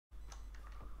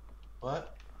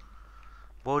What?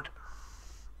 Wood.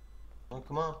 Oh,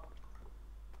 come on.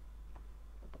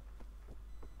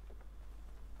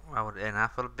 I would in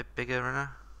half a little bit bigger, innit?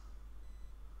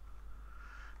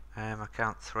 I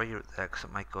can't throw you there because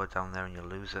it might go down there and you'll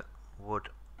lose it. Wood.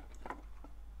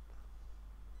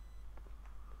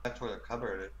 That's where the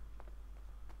cupboard is.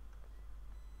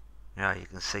 Yeah, you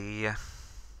can see here.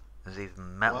 There's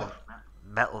even metal. What?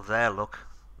 Metal there, look.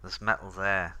 There's metal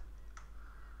there.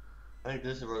 I think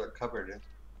this is where the cupboard is.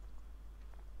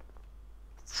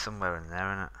 It's somewhere in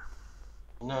there, isn't it?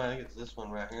 No, I think it's this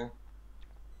one right here.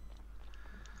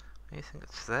 You think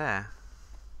it's there?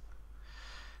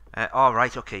 Oh,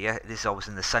 right, okay, yeah, it is always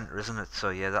in the centre, isn't it? So,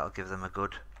 yeah, that'll give them a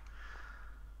good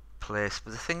place.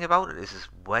 But the thing about it is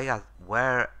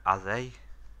where are they?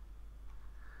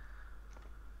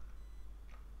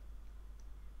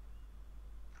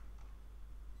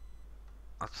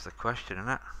 That's the question, isn't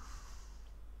it?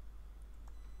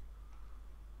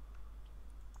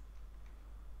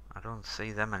 I don't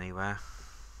see them anywhere.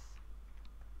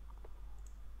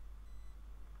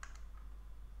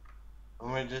 I'm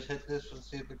gonna just hit this and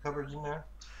see if the cupboard's in there.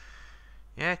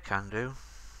 Yeah, can do.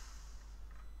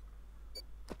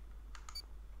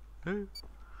 Ooh.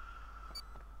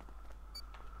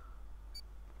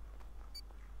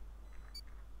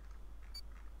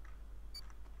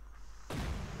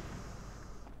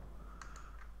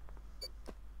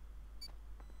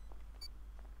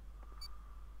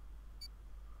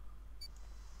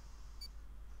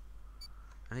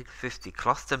 I need 50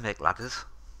 cloth to make ladders.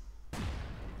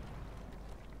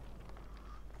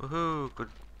 Woohoo!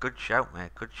 Good shout,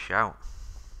 mate. Good shout.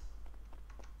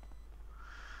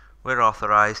 We're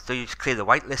authorised. Do you just clear the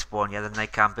whitelist one? Yeah, then they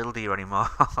can't build here anymore.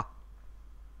 Yeah,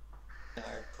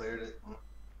 I cleared it.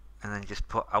 And then just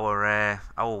put our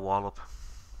wall up.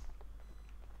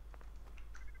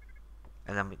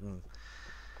 And then we can.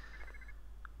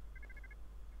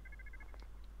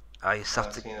 Oh, you just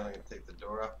have to. Seeing if I can take the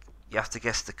door up. You have to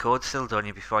guess the code still, don't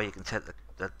you, before you can take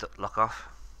the lock off?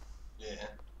 Yeah.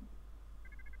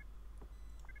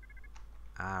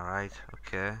 Alright,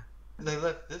 okay. They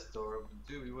left this door open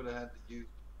too. We would have had to use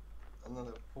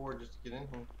another 4 just to get in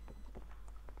here.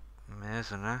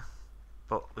 Amazing, eh?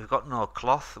 But we've got no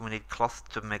cloth, and we need cloth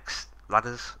to mix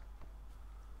ladders.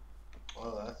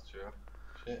 Oh, that's true.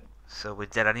 Shit. So we're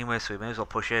dead anyway, so we may as well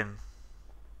push in.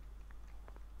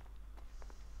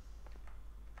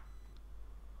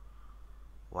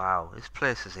 Wow, this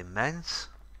place is immense.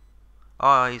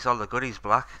 Oh, he's all the goodies,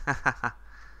 Black.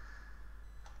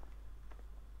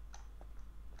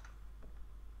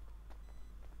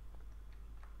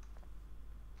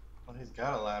 Well, he's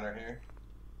got a ladder here.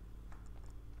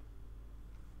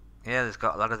 Yeah, there's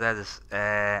got a ladder there. There's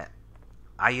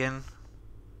iron.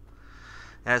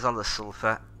 There's all the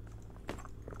sulphur.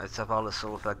 Let's have all the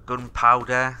sulphur.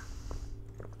 Gunpowder.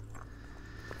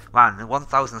 Man,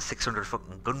 1,600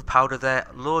 fucking gunpowder there.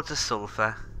 Loads of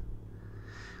sulphur.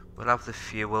 We'll have the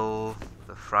fuel,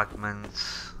 the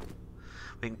fragments.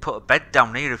 We can put a bed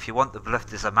down here if you want. They've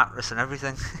left us a mattress and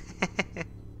everything.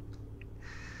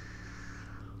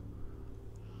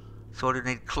 So we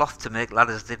need cloth to make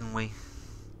ladders, didn't we?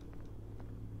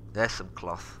 There's some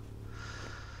cloth.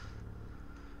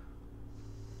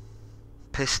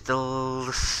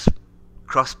 Pistols,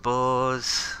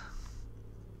 crossbows,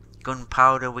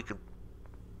 gunpowder. We could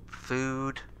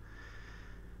food.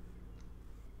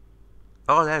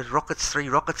 Oh, there's rockets. 3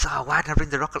 rockets. Oh, why didn't I bring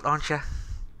the rocket launcher?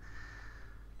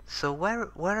 So where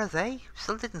are they?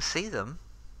 Still didn't see them.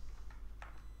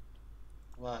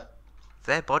 What?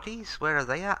 Their bodies. Where are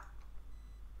they at?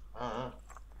 I don't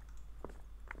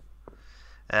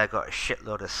know. Got a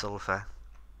shitload of sulphur.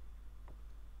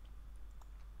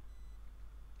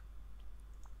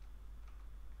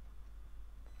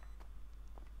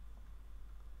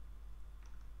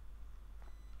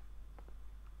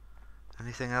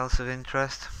 Anything else of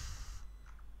interest?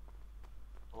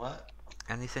 What?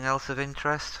 Anything else of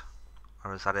interest?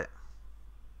 Or is that it?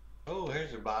 Oh, here's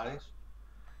their bodies.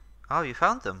 Oh, you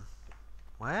found them.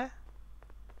 Where?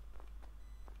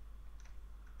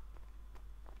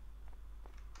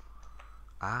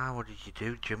 Ah, what did you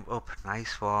do? Jump up.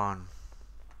 Nice one.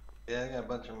 Yeah, I got a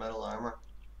bunch of metal armor.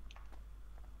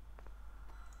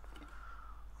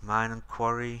 Mine and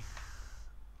quarry.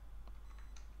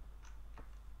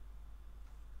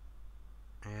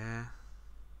 Yeah.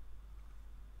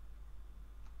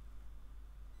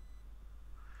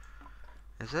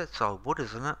 Is it? It's all wood,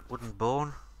 isn't it? Wooden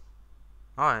bone.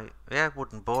 Alright, yeah,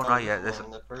 wooden bone. Oh, yeah, there's a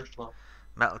the first one.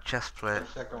 metal chest plate. The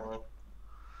second one.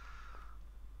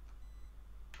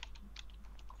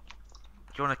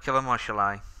 Do you want to kill him or shall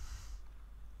I?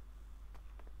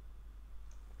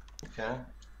 Okay.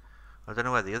 I don't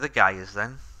know where the other guy is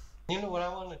then. You know what I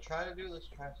want to try to do? Let's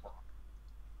try something.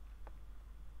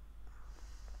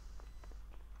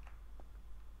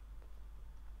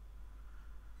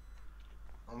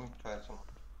 Let me try something.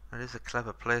 It is a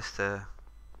clever place to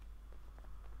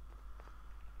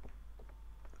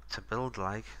build,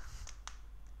 like.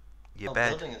 Your Oh, bed.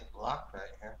 building is blocked right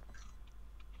here.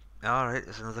 Alright,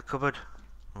 there's another cupboard.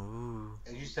 Ooh.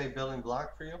 Did you say building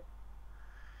blocked for you?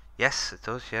 Yes, it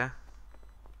does, yeah.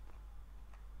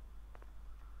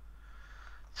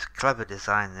 It's a clever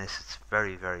design, this. It's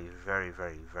very, very, very,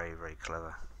 very, very, very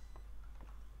clever.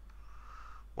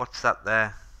 What's that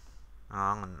there?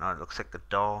 Oh, no, it looks like a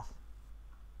door.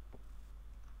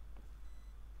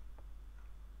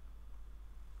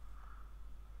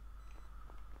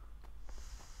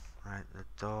 Right, the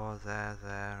door there,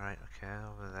 right, okay,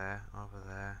 over there, over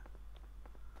there.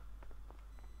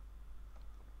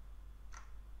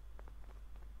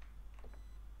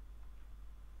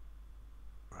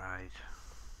 Right.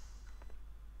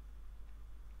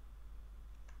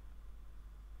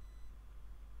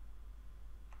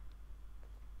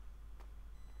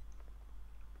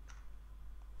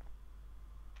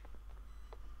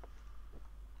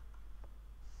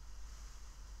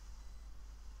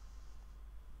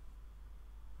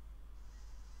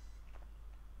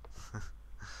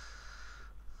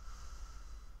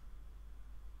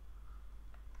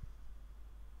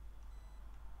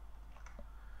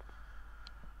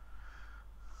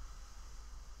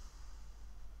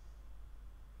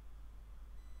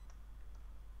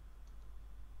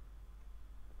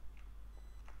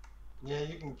 Yeah,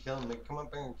 you can kill him. Come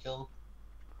up here and kill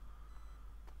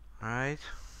him. Right.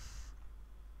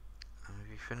 Have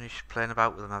you finished playing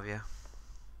about with them, have you?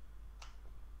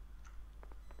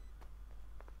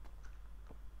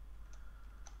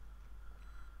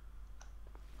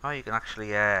 Oh, you can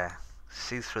actually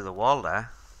see through the wall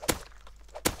there.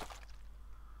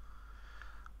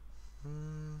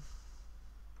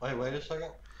 Wait a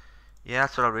second. Yeah,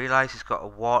 that's what I realised. He's got a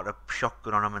water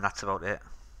shotgun on him and that's about it.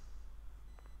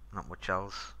 Not much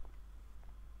else.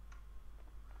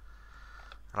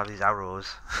 I'll have these arrows.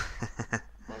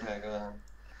 Okay, go ahead.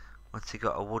 Once he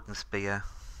got a wooden spear.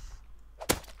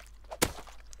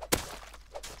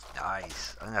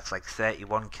 Nice. I think that's like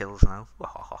 31 kills now.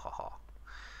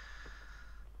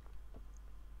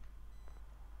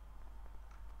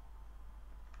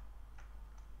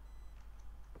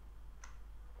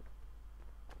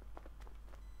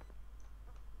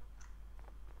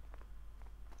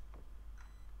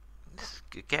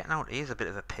 Getting out here is a bit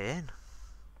of a pain.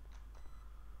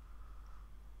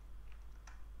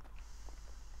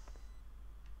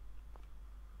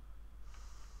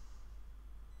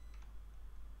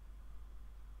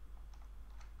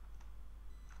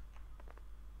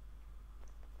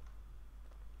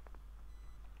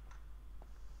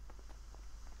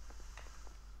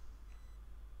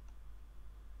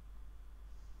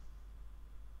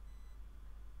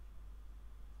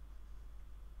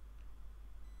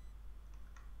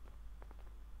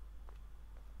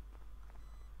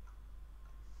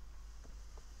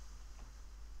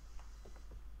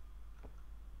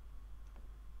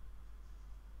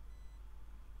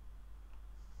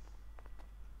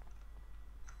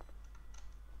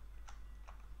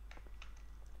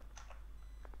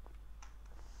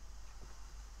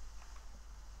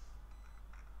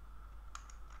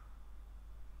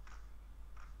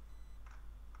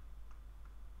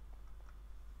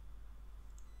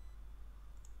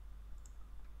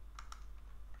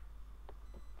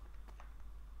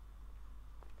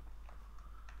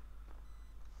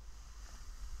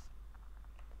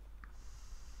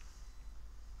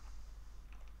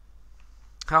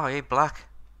 Oh, hey, Black.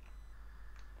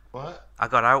 What? I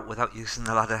got out without using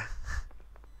the ladder.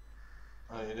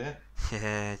 Oh, you did?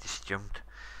 Yeah, just jumped.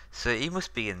 So he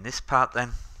must be in this part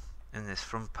then. In this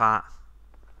front part.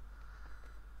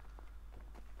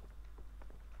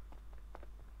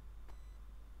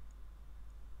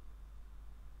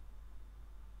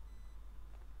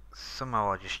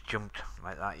 Somehow I just jumped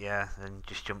like that, yeah, then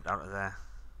just jumped out of there.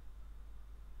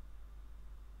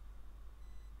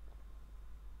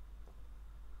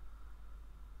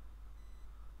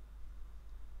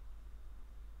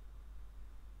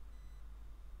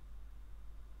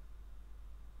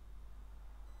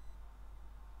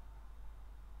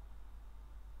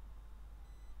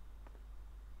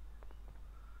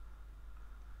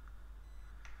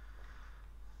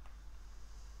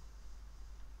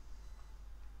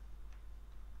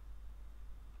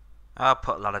 I'll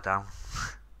put a ladder down.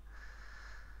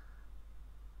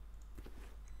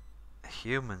 A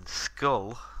human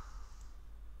skull.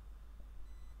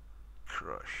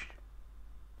 Crush.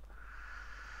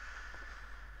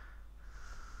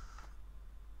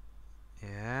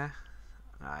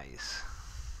 please.